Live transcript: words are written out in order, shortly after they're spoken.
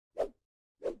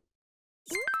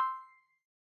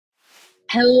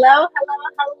Hello, hello,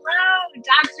 hello.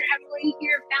 Dr. Emily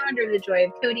here, founder of the Joy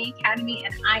of Coding Academy,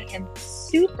 and I am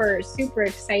super, super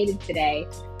excited today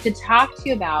to talk to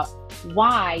you about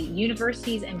why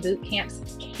universities and boot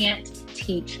camps can't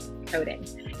teach coding.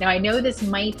 Now, I know this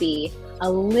might be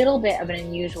a little bit of an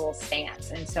unusual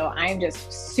stance, and so I'm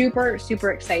just super,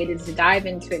 super excited to dive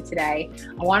into it today.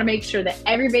 I want to make sure that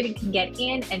everybody can get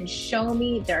in and show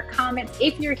me their comments.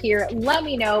 If you're here, let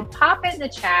me know, pop it in the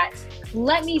chat.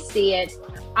 Let me see it.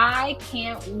 I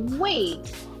can't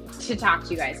wait to talk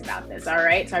to you guys about this. All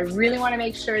right. So I really want to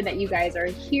make sure that you guys are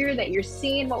here, that you're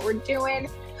seeing what we're doing.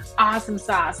 Awesome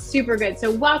sauce. Super good.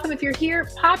 So welcome. If you're here,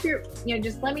 pop your,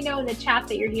 just let me know in the chat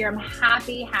that you're here. I'm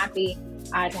happy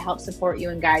to help support you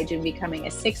and guide you in becoming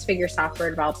a six-figure software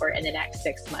developer in the next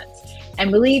 6 months.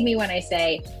 And believe me when I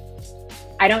say,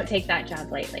 I don't take that job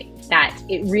lightly, that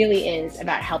it really is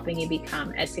about helping you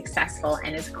become as successful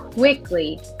and as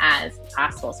quickly as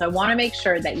possible. So I want to make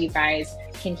sure that you guys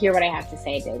can hear what I have to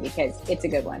say today because it's a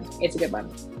good one. It's a good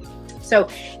one. So,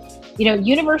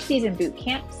 universities and boot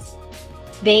camps,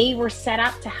 they were set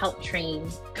up to help train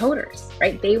coders,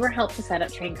 right? They were helped to set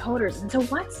up train coders. And so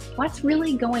what's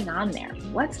really going on there?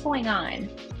 What's going on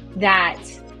that,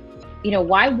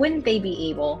 why wouldn't they be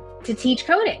able to teach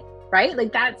coding? Right?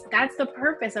 Like that's the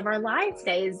purpose of our lives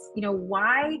today is,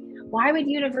 why would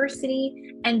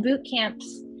university and boot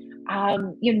camps,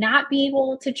 not be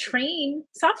able to train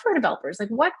software developers? Like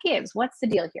what gives? What's the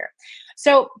deal here?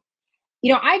 So,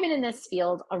 I've been in this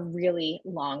field a really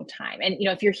long time. And,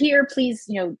 if you're here, please,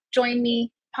 join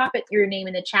me, pop your name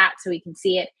in the chat so we can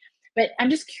see it. But I'm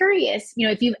just curious,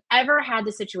 if you've ever had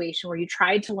the situation where you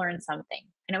tried to learn something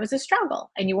and it was a struggle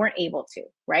and you weren't able to,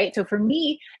 right? So for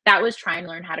me, that was trying to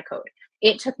learn how to code.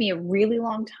 It took me a really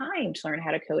long time to learn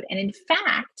how to code. And in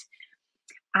fact,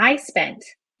 I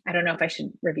don't know if I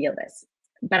should reveal this,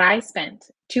 but I spent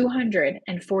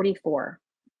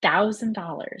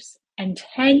 $244,000 and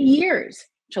 10 years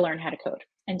to learn how to code,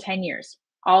 and 10 years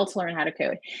all to learn how to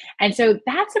code. And so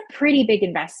that's a pretty big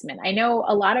investment. I know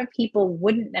a lot of people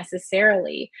wouldn't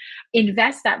necessarily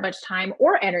invest that much time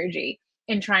or energy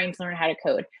in trying to learn how to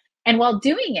code. And while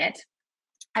doing it,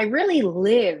 I really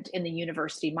lived in the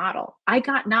university model. I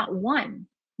got not one,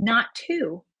 not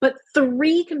two, but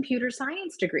 3 computer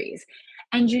science degrees.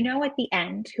 And at the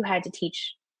end, who had to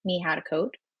teach me how to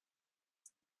code?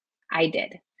 I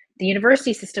did. The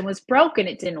university system was broken.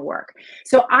 It didn't work.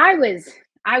 So I was,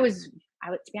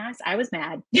 to be honest, I was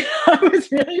mad. I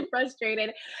was really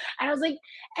frustrated. And I was like,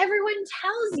 everyone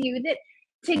tells you that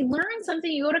to learn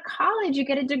something, you go to college, you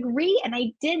get a degree. And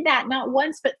I did that not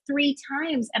once, but 3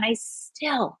 times. And I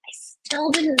still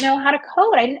didn't know how to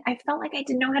code. I felt like I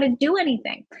didn't know how to do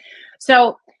anything.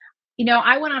 So,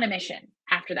 I went on a mission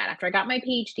after that. After I got my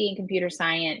PhD in computer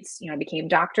science, I became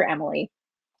Dr. Emily.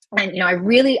 And, I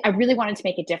really wanted to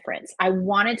make a difference. I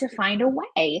wanted to find a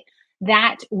way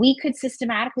that we could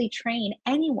systematically train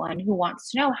anyone who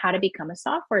wants to know how to become a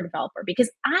software developer.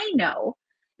 Because I know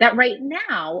that right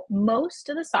now, most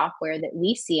of the software that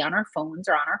we see on our phones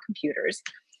or on our computers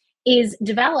is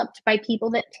developed by people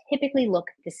that typically look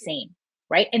the same,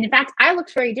 right? And in fact, I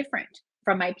looked very different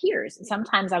from my peers.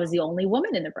 Sometimes I was the only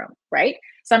woman in the room, right?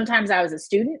 Sometimes I was a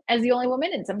student as the only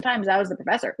woman, and sometimes I was the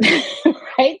professor,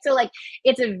 right? So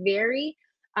it's a very,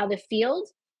 the field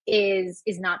is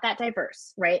not that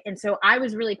diverse, right? And so I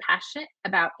was really passionate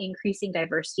about increasing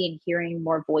diversity and hearing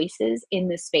more voices in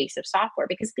the space of software,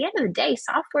 because at the end of the day,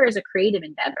 software is a creative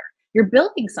endeavor. You're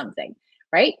building something,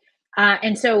 right?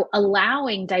 And so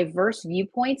allowing diverse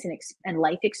viewpoints and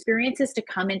life experiences to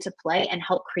come into play and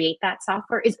help create that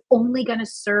software is only going to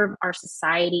serve our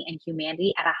society and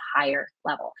humanity at a higher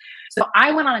level. So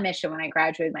I went on a mission when I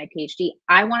graduated my PhD.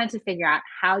 I wanted to figure out,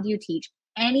 how do you teach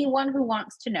anyone who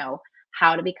wants to know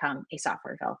how to become a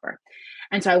software developer?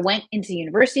 And so I went into the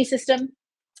university system.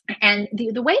 And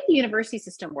the way the university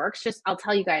system works, I'll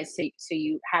tell you guys so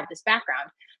you have this background.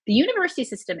 The university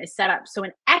system is set up so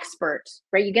an expert,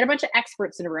 right? You get a bunch of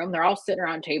experts in a room. They're all sitting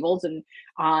around tables and,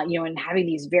 and having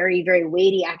these very, very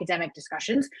weighty academic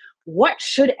discussions. What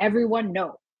should everyone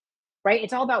know, right?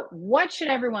 It's all about what should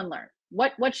everyone learn?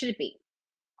 What should it be?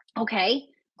 Okay,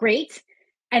 great.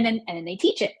 And then they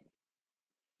teach it.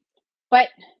 But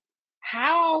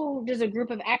how does a group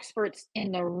of experts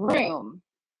in the room,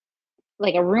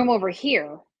 like a room over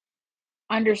here,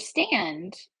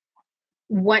 understand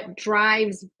what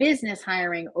drives business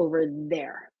hiring over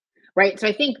there, right? So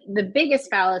I think the biggest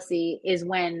fallacy is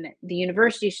when the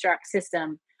university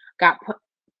system got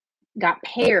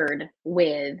paired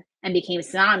with and became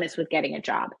synonymous with getting a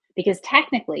job, because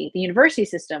technically the university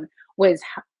system was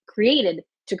created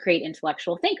to create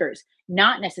intellectual thinkers,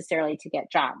 not necessarily to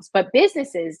get jobs. But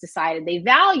businesses decided they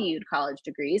valued college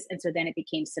degrees, and so then it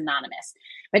became synonymous.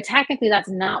 But technically, that's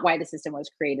not why the system was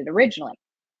created originally.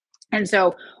 And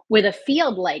so, with a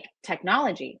field like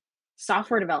technology,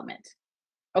 software development,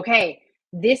 okay,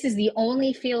 this is the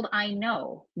only field I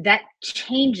know that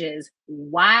changes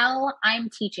while I'm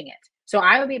teaching it. So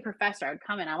I would be a professor. I would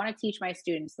come in. I want to teach my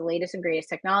students the latest and greatest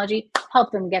technology,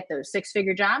 help them get those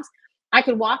six-figure jobs. I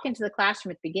could walk into the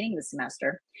classroom at the beginning of the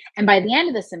semester, and by the end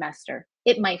of the semester,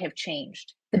 it might have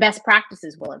changed. The best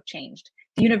practices will have changed.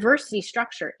 The university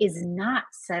structure is not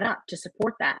set up to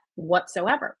support that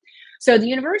whatsoever. So the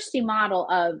university model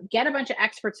of get a bunch of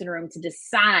experts in a room to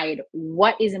decide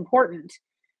what is important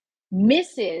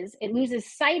it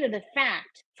loses sight of the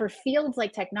fact for fields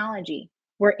like technology,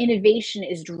 where innovation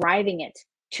is driving it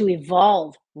to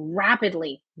evolve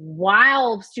rapidly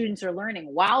while students are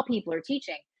learning, while people are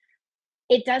teaching.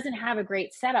 It doesn't have a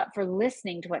great setup for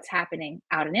listening to what's happening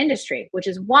out in industry, which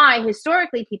is why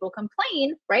historically people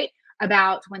complain, right,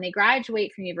 about when they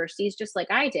graduate from universities, just like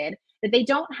I did, that they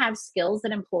don't have skills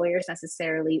that employers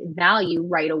necessarily value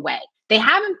right away. They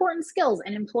have important skills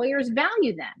and employers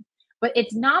value them, but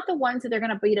it's not the ones that they're going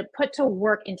to be to put to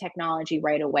work in technology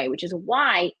right away, which is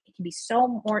why it can be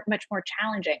much more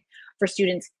challenging for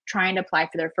students trying to apply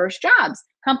for their first jobs.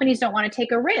 Companies don't want to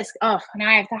take a risk. Oh, now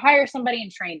I have to hire somebody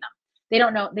and train them. They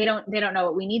don't know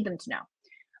what we need them to know.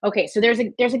 Okay, so there's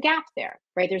a gap there,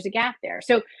 right? There's a gap there.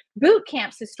 So boot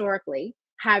camps historically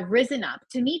have risen up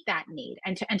to meet that need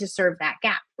and to serve that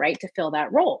gap, right? To fill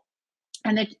that role.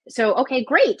 So okay,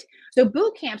 great. So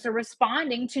boot camps are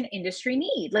responding to an industry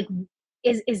need. Like,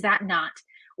 is that not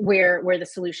where the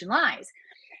solution lies?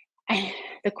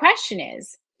 The question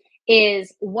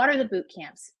is what are the boot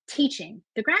camps teaching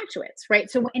the graduates, right?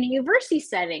 So in a university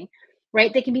setting,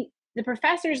 right, they can be the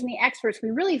professors and the experts,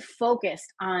 we really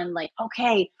focused on like,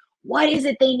 okay, what is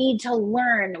it they need to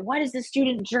learn? What is the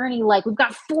student journey like? We've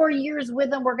got 4 years with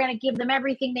them. We're going to give them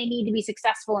everything they need to be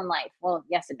successful in life. Well,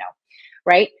 yes and no,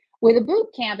 right? With a boot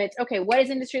camp, it's okay, what is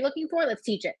industry looking for? Let's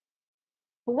teach it.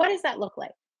 But what does that look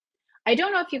like? I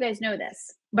don't know if you guys know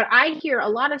this, but I hear a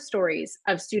lot of stories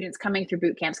of students coming through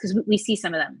boot camps because we see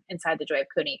some of them inside the Joy of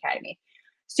Coding Academy.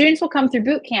 Students will come through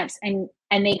boot camps and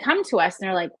they come to us and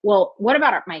they're like, well, what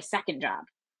about my second job?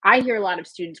 I hear a lot of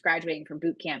students graduating from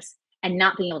boot camps and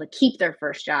not being able to keep their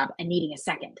first job and needing a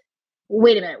second.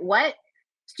 Wait a minute, what?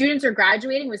 Students are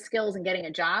graduating with skills and getting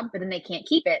a job, but then they can't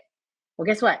keep it. Well,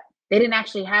 guess what? They didn't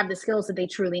actually have the skills that they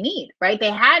truly need, right?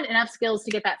 They had enough skills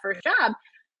to get that first job,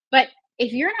 but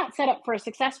if you're not set up for a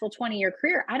successful 20-year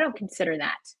career, I don't consider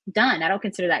that done. I don't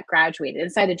consider that graduated.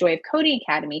 Inside the Joy of Coding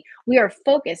Academy, we are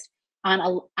focused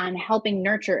on helping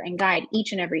nurture and guide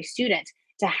each and every student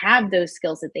to have those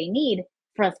skills that they need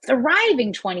for a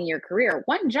thriving 20-year career.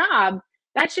 One job,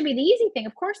 that should be the easy thing.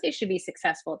 Of course, they should be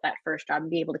successful at that first job and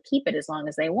be able to keep it as long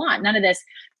as they want. None of this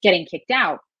getting kicked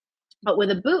out. But with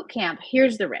a boot camp,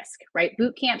 here's the risk, right?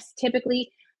 Boot camps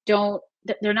typically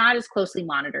they're not as closely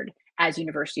monitored as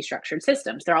university structured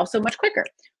systems. They're also much quicker,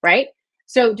 right?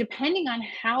 So depending on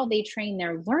how they train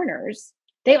their learners,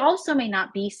 they also may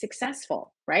not be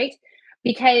successful, right?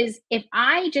 Because if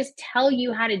I just tell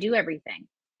you how to do everything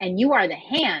and you are the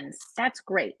hands, that's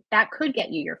great. That could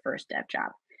get you your first dev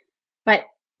job. But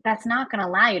that's not going to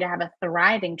allow you to have a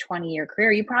thriving 20-year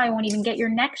career. You probably won't even get your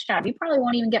next job. You probably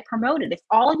won't even get promoted. If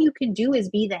all you can do is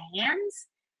be the hands,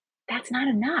 that's not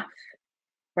enough,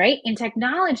 right? In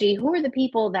technology, who are the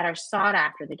people that are sought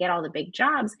after that get all the big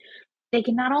jobs? They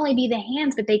can not only be the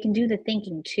hands, but they can do the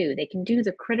thinking too. They can do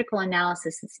the critical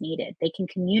analysis that's needed. They can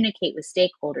communicate with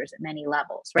stakeholders at many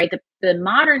levels, right? The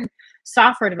modern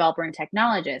software developer and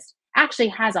technologist actually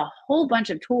has a whole bunch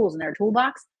of tools in their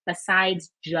toolbox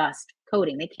besides just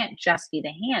coding. They can't just be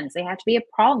the hands. They have to be a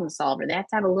problem solver. They have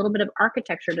to have a little bit of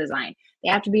architecture design. They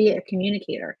have to be a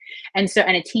communicator and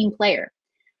a team player.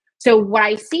 So what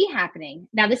I see happening,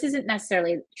 now this isn't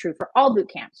necessarily true for all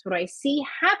boot camps, what I see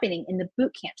happening in the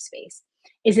boot camp space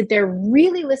is that they're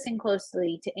really listening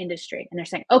closely to industry and they're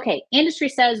saying, okay, industry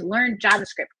says learn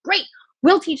JavaScript. Great,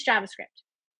 we'll teach JavaScript.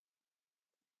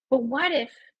 But what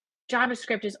if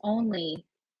JavaScript is only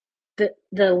the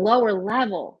lower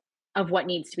level of what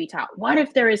needs to be taught? What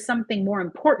if there is something more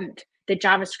important that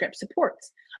JavaScript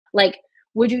supports? Like,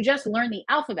 would you just learn the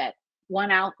alphabet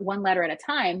one letter at a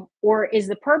time, or is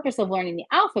the purpose of learning the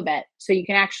alphabet so you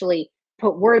can actually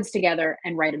put words together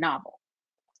and write a novel,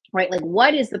 right? Like,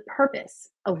 what is the purpose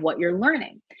of what you're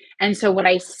learning? And so what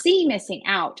I see missing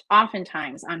out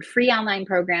oftentimes on free online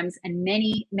programs and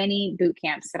many boot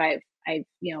camps that I've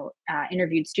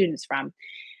interviewed students from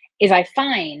is I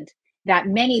find that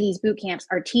many of these boot camps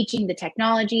are teaching the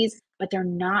technologies, but they're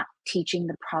not teaching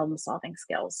the problem solving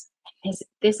skills.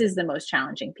 This is the most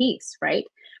challenging piece, right?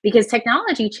 Because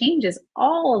technology changes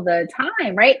all the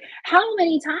time, right? How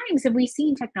many times have we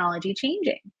seen technology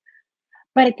changing?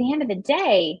 But at the end of the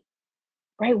day,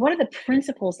 right, what are the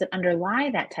principles that underlie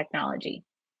that technology?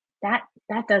 That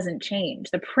doesn't change.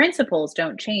 The principles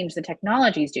don't change, the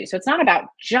technologies do. So it's not about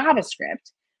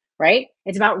JavaScript, right?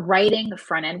 It's about writing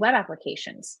front end web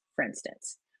applications, for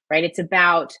instance, right? It's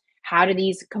about how do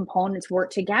these components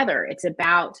work together? It's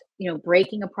about,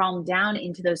 breaking a problem down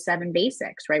into those 7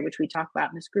 basics, right? Which we talk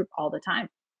about in this group all the time.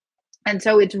 And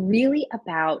so it's really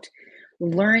about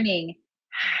learning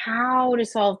how to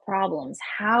solve problems,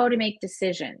 how to make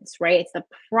decisions, right? It's the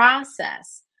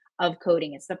process of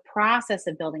coding, it's the process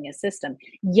of building a system.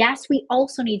 Yes, we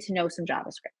also need to know some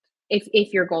JavaScript.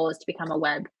 If your goal is to become a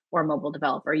web or mobile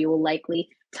developer, you will likely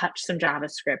touch some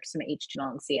JavaScript, some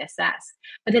HTML and CSS,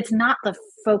 but it's not the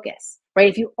focus, right?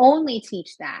 If you only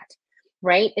teach that,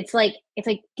 right? It's like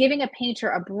giving a painter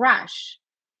a brush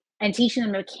and teaching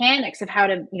them mechanics of how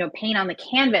to, paint on the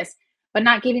canvas, but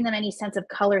not giving them any sense of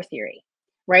color theory,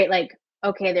 right? Like,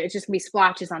 okay, there's just gonna be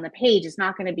splotches on the page. It's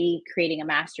not gonna be creating a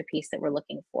masterpiece that we're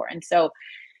looking for. And so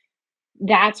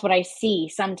that's what I see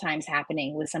sometimes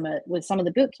happening with some of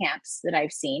the boot camps that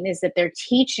I've seen is that they're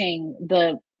teaching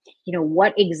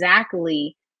what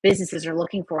exactly businesses are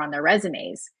looking for on their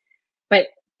resumes, but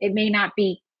it may not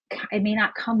be it may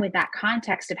not come with that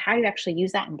context of how you actually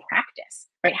use that in practice,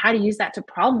 right? How to use that to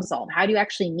problem solve, how do you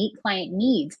actually meet client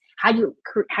needs, how do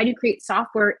you create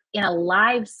software in a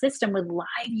live system with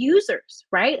live users,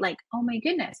 right? Like, oh my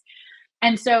goodness.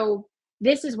 And so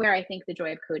this is where I think the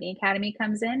Joy of Coding Academy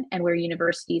comes in and where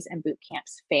universities and boot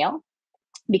camps fail,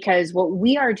 because what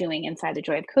we are doing inside the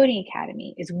Joy of Coding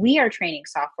Academy is we are training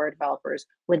software developers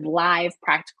with live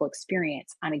practical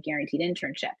experience on a guaranteed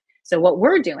internship. So what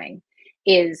we're doing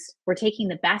is we're taking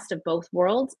the best of both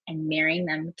worlds and marrying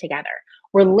them together.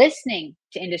 We're listening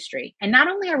to industry. And not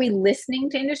only are we listening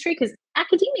to industry, because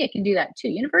academia can do that too.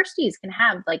 Universities can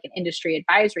have like an industry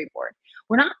advisory board.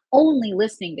 We're not only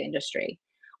listening to industry,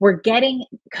 we're getting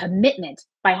commitment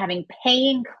by having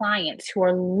paying clients who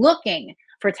are looking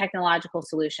for technological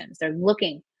solutions. They're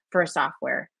looking for a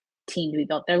software team to be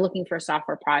built. They're looking for a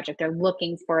software project. They're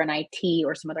looking for an IT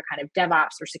or some other kind of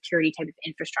DevOps or security type of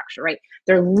infrastructure, right?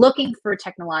 They're looking for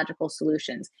technological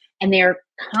solutions and they're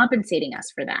compensating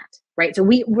us for that, right? So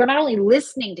we're not only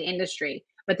listening to industry,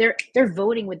 but they're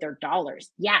voting with their dollars.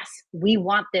 Yes, we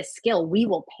want this skill. We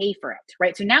will pay for it,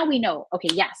 right? So now we know, okay,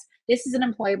 yes, this is an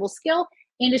employable skill.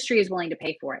 Industry is willing to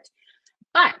pay for it.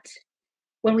 But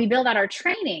when we build out our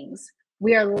trainings,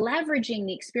 we are leveraging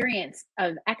the experience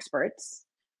of experts,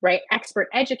 right? Expert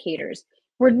educators.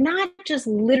 We're not just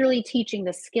literally teaching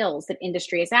the skills that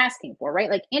industry is asking for,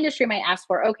 right? Like industry might ask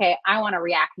for, okay, I want a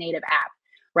React Native app,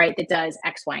 right? That does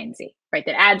X, Y, and Z, right?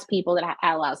 That adds people, that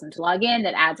allows them to log in,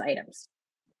 that adds items.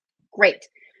 Great.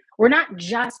 We're not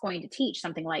just going to teach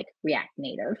something like React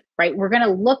Native, right? We're going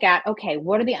to look at, okay,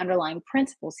 what are the underlying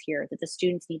principles here that the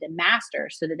students need to master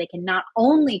so that they can not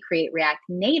only create React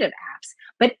Native apps,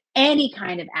 but any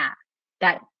kind of app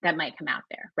that might come out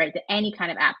there, right? That any kind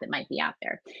of app that might be out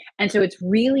there. And so it's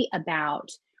really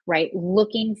about, right,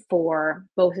 looking for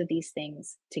both of these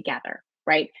things together,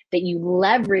 right? That you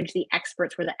leverage the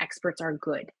experts where the experts are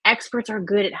good. Experts are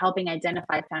good at helping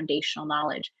identify foundational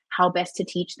knowledge, how best to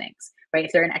teach things, right?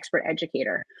 If they're an expert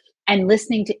educator, and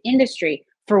listening to industry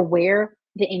for where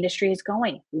the industry is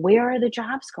going. Where are the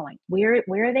jobs going? Where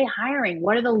are they hiring?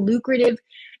 What are the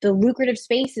lucrative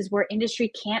spaces where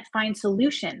industry can't find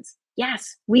solutions?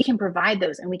 Yes, we can provide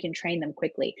those and we can train them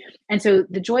quickly. And so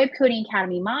the Joy of Coding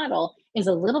Academy model is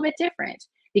a little bit different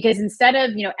because instead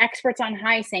of, experts on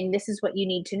high saying this is what you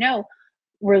need to know,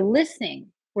 we're listening.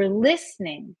 We're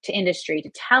listening to industry to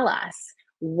tell us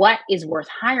what is worth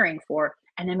hiring for,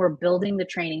 and then we're building the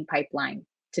training pipeline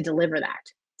to deliver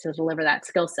that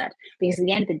skill set. Because at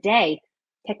the end of the day,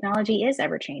 technology is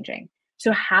ever changing.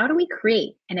 So how do we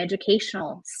create an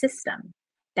educational system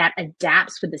that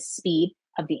adapts with the speed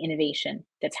of the innovation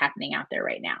that's happening out there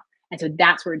right now? And so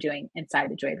that's what we're doing inside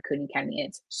the Joy of Coding Academy. And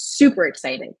it's super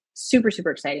exciting, super,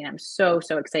 super exciting. I'm so,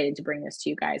 so excited to bring this to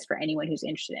you guys for anyone who's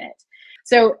interested in it.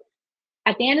 So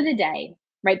at the end of the day,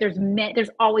 right, there's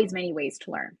always many ways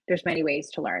to learn. There's many ways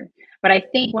to learn. But I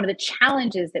think one of the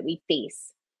challenges that we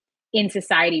face in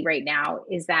society right now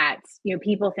is that,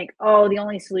 people think, oh, the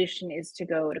only solution is to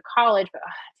go to college, but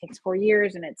it takes 4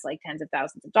 years and it's like tens of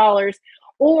thousands of dollars.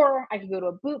 Or I could go to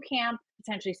a boot camp,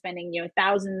 potentially spending,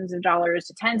 thousands of dollars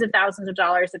to tens of thousands of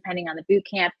dollars, depending on the boot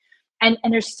camp. And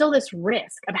there's still this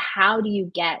risk of how do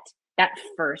you get that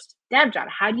first dev job?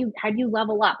 How do you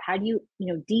level up? How do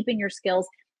you deepen your skills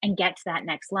and get to that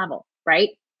next level, right?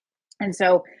 And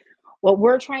so what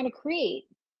we're trying to create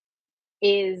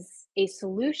is a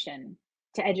solution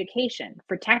to education,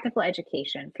 for technical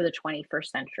education for the 21st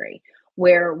century,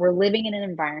 where we're living in an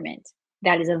environment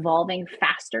that is evolving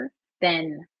faster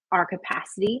than our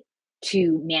capacity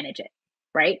to manage it,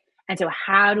 right? And so,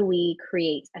 how do we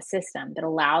create a system that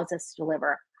allows us to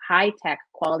deliver high tech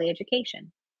quality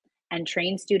education and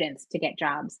train students to get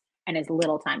jobs in as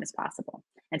little time as possible?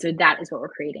 And so that is what we're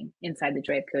creating inside the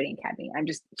Joy of Coding Academy. I'm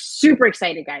just super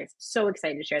excited, guys. So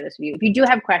excited to share this with you. If you do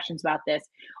have questions about this,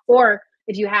 or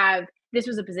if you have, this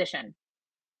was a position,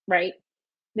 right?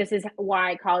 This is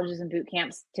why colleges and boot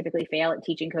camps typically fail at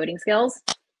teaching coding skills.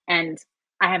 And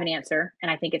I have an answer.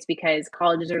 And I think it's because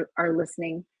colleges are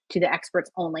listening to the experts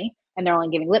only, and they're only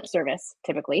giving lip service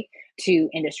typically to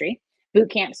industry. Boot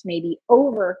camps may be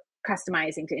over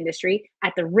customizing to industry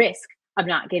at the risk of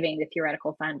not giving the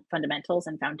theoretical fundamentals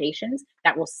and foundations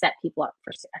that will set people up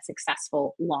for a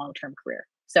successful long-term career.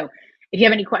 So if you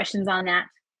have any questions on that,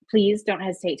 please don't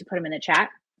hesitate to put them in the chat.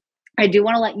 I do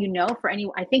want to let you know, for any,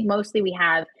 I think mostly we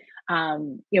have,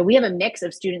 we have a mix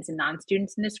of students and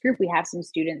non-students in this group. We have some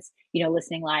students,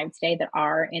 listening live today that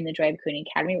are in the Joy of Coding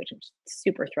Academy, which I'm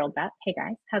super thrilled about. Hey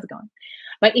guys, how's it going?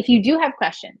 But if you do have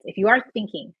questions, if you are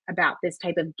thinking about this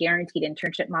type of guaranteed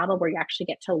internship model where you actually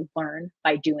get to learn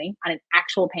by doing on an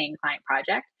actual paying client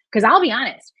project, because I'll be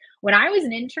honest, when I was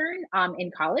an intern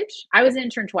in college, I was an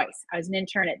intern twice. I was an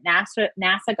intern at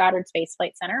NASA Goddard Space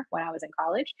Flight Center when I was in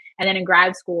college. And then in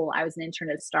grad school, I was an intern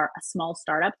at a small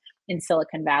startup in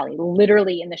Silicon Valley,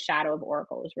 literally in the shadow of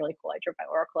Oracle. It was really cool. I drove by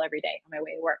Oracle every day on my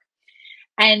way to work.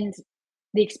 And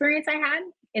the experience I had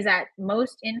is that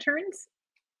most interns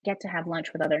get to have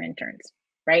lunch with other interns,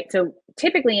 right? So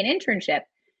typically an internship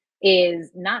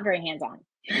is not very hands-on,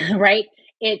 right?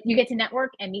 You get to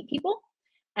network and meet people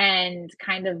and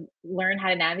kind of learn how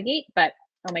to navigate. But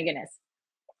oh my goodness,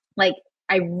 like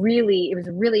it was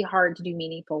really hard to do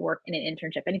meaningful work in an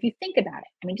internship. And if you think about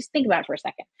it, just think about it for a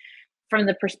second from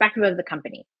the perspective of the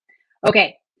company.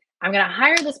 Okay, I'm going to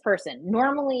hire this person.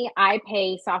 Normally, I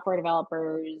pay software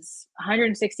developers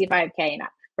 165K and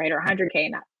up, right? Or 100K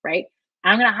and up, right?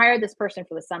 I'm going to hire this person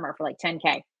for the summer for like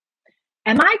 10K.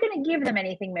 Am I going to give them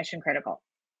anything mission critical?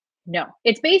 No.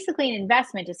 It's basically an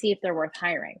investment to see if they're worth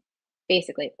hiring,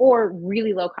 basically, or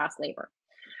really low cost labor,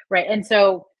 right? And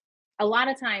so a lot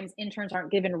of times interns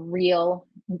aren't given real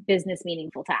business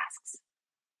meaningful tasks.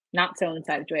 Not so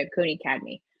inside of Joy of Coding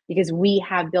Academy, because we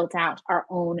have built out our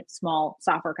own small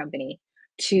software company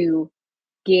to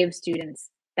give students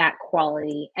that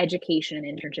quality education and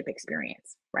internship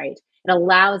experience, right? It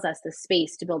allows us the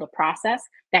space to build a process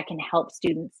that can help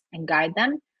students and guide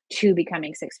them to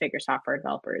becoming six-figure software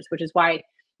developers, which is why,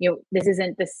 this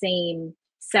isn't the same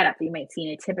setup that you might see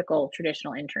in a typical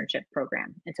traditional internship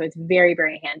program. And so it's very,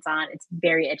 very hands-on. It's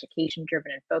very education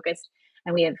driven and focused.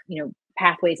 And we have,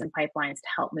 pathways and pipelines to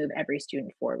help move every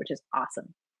student forward, which is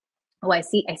awesome. Oh, I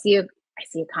see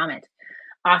a comment.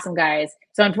 Awesome, guys.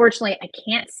 So unfortunately, I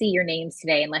can't see your names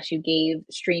today unless you gave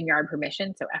StreamYard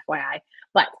permission. So FYI,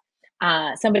 but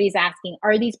somebody's asking,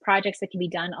 are these projects that can be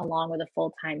done along with a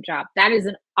full-time job? That is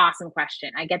an awesome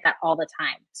question. I get that all the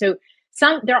time. So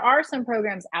there are some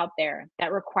programs out there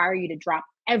that require you to drop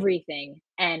everything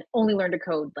and only learn to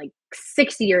code like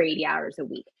 60 or 80 hours a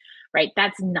week, right?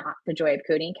 That's not the Joy of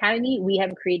Coding Academy. We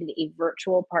have created a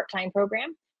virtual part-time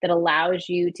program that allows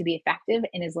you to be effective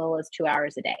in as little as 2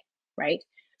 hours a day, right?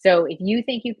 So if you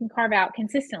think you can carve out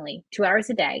consistently 2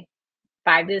 hours a day,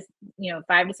 5 to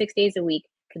 6 days a week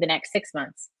for the next 6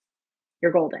 months,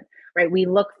 you're golden, right? We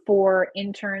look for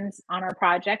interns on our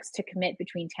projects to commit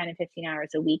between 10 and 15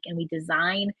 hours a week, and we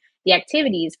design the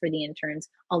activities for the interns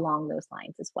along those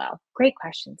lines as well. Great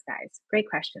questions, guys. Great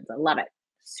questions. I love it.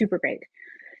 Super great.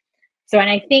 So, and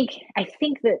I think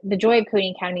that the Joy of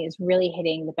Coding Academy is really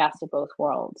hitting the best of both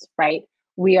worlds, right?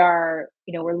 We are,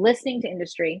 we're listening to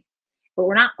industry, but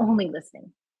we're not only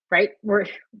listening, right?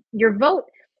 Your vote.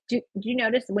 Do you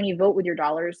notice when you vote with your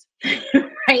dollars,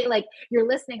 right? Like you're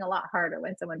listening a lot harder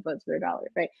when someone votes with their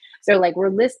dollars, right? So like we're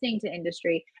listening to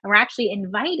industry and we're actually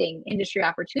inviting industry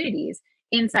opportunities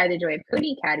inside the Joy of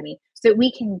Coding Academy so that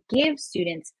we can give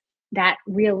students that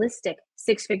realistic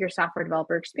six-figure software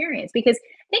developer experience. Because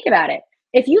think about it.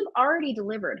 If you've already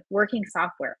delivered working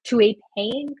software to a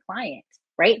paying client,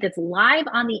 right, that's live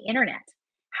on the internet,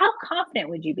 how confident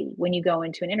would you be when you go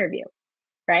into an interview,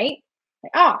 right?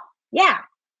 Like, oh, yeah,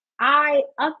 I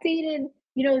updated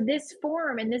this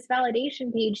form and this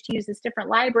validation page to use this different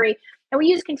library. And we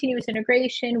use continuous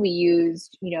integration. We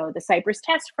used, the Cypress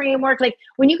test framework. Like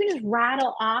when you can just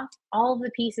rattle off all of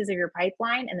the pieces of your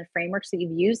pipeline and the frameworks that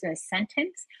you've used in a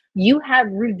sentence, you have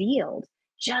revealed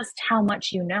just how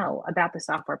much you know about the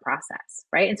software process,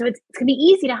 right? And so it's going to be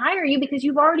easy to hire you because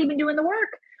you've already been doing the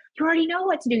work. You already know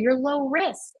what to do. You're low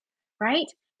risk, right?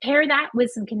 Pair that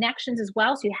with some connections as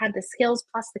well. So you have the skills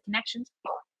plus the connections,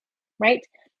 right?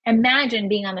 Imagine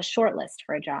being on the short list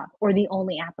for a job or the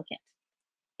only applicant.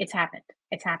 It's happened.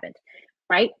 It's happened,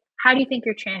 right? How do you think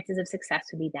your chances of success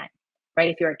would be then, right?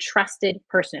 If you're a trusted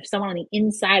person, if someone on the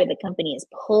inside of the company is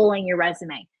pulling your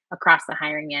resume across the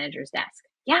hiring manager's desk,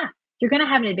 yeah, you're going to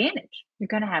have an advantage. You're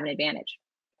going to have an advantage.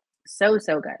 So,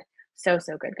 so good. So,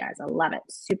 so good, guys. I love it.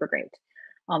 Super great.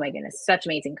 Oh my goodness. Such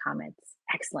amazing comments.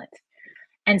 Excellent.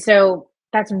 And so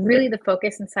that's really the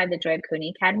focus inside the Joy of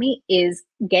Coding Academy, is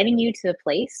getting you to the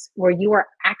place where you are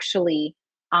actually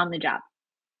on the job,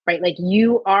 right? Like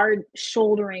you are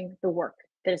shouldering the work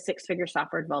that a six-figure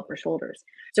software developer shoulders.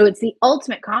 So it's the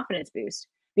ultimate confidence boost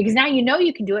because now you know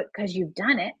you can do it because you've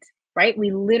done it, right?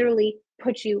 We literally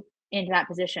put you into that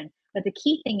position. But the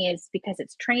key thing is, because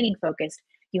it's training focused,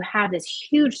 you have this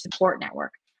huge support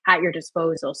network at your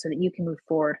disposal so that you can move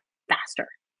forward faster,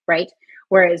 right?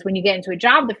 Whereas when you get into a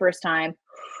job the first time,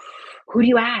 who do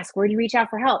you ask? Where do you reach out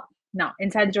for help? No,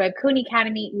 inside the Joy of Coding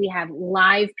Academy, we have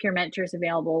live peer mentors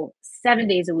available 7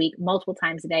 days a week, multiple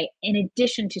times a day, in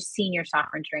addition to senior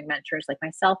software engineering mentors like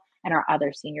myself and our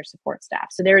other senior support staff.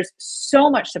 So there's so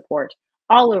much support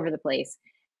all over the place.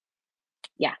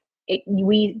 Yeah,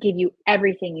 we give you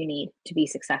everything you need to be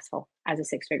successful as a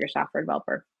six-figure software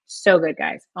developer. So good,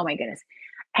 guys. Oh my goodness.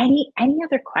 Any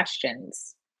other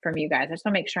questions from you guys? I just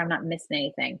want to make sure I'm not missing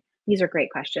anything. These are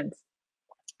great questions.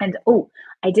 And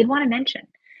I did want to mention,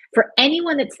 for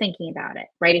anyone that's thinking about it,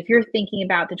 right? If you're thinking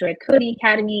about the Joy of Coding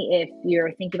Academy, if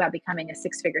you're thinking about becoming a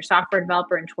six-figure software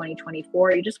developer in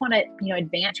 2024, you just want to,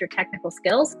 advance your technical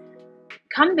skills,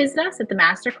 come visit us at the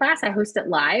masterclass. I host it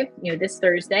live, this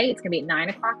Thursday. It's going to be at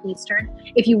 9:00 Eastern.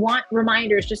 If you want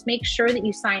reminders, just make sure that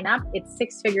you sign up. It's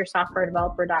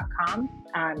sixfiguresoftwaredeveloper.com.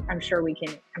 I'm sure we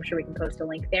can post a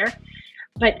link there.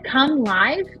 But come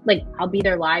live, like I'll be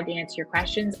there live to answer your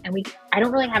questions. And I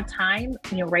don't really have time,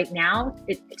 right now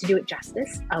to do it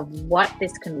justice of what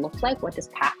this can look like, what this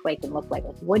pathway can look like.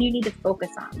 What do you need to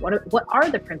focus on? What are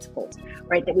the principles,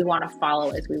 right, that we want to follow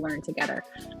as we learn together?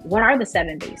 What are the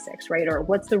 7 basics, right? Or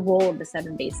what's the role of the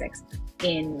 7 basics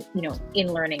in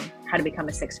learning how to become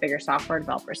a six-figure software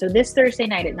developer? So this Thursday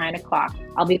night at 9:00,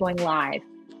 I'll be going live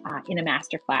in a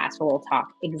masterclass where we'll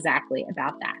talk exactly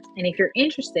about that. And if you're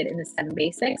interested in the 7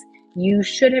 basics, you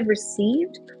should have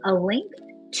received a link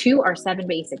to our 7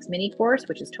 basics mini course,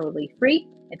 which is totally free.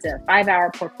 It's a 5-hour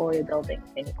portfolio building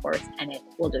mini course, and it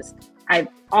will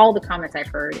all the comments I've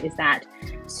heard is that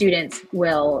students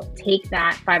will take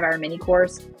that 5-hour mini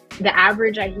course. The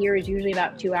average I hear is usually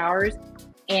about 2 hours,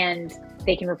 and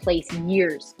they can replace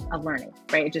years of learning,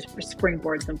 right? It just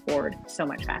springboards them forward so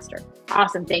much faster.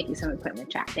 Awesome. Thank you. Someone put in the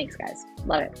chat. Thanks, guys.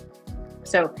 Love it.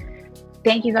 So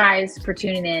thank you guys for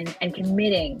tuning in and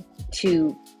committing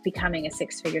to becoming a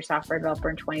six-figure software developer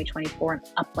in 2024 and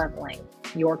up-leveling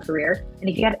your career. And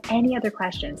if you have any other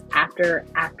questions after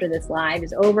this live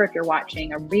is over, if you're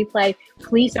watching a replay,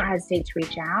 please don't hesitate to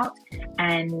reach out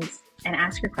and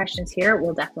ask your questions here.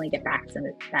 We'll definitely get back to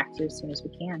you as soon as we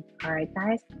can. All right,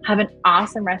 guys, have an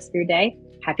awesome rest of your day.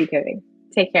 Happy coding.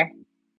 Take care.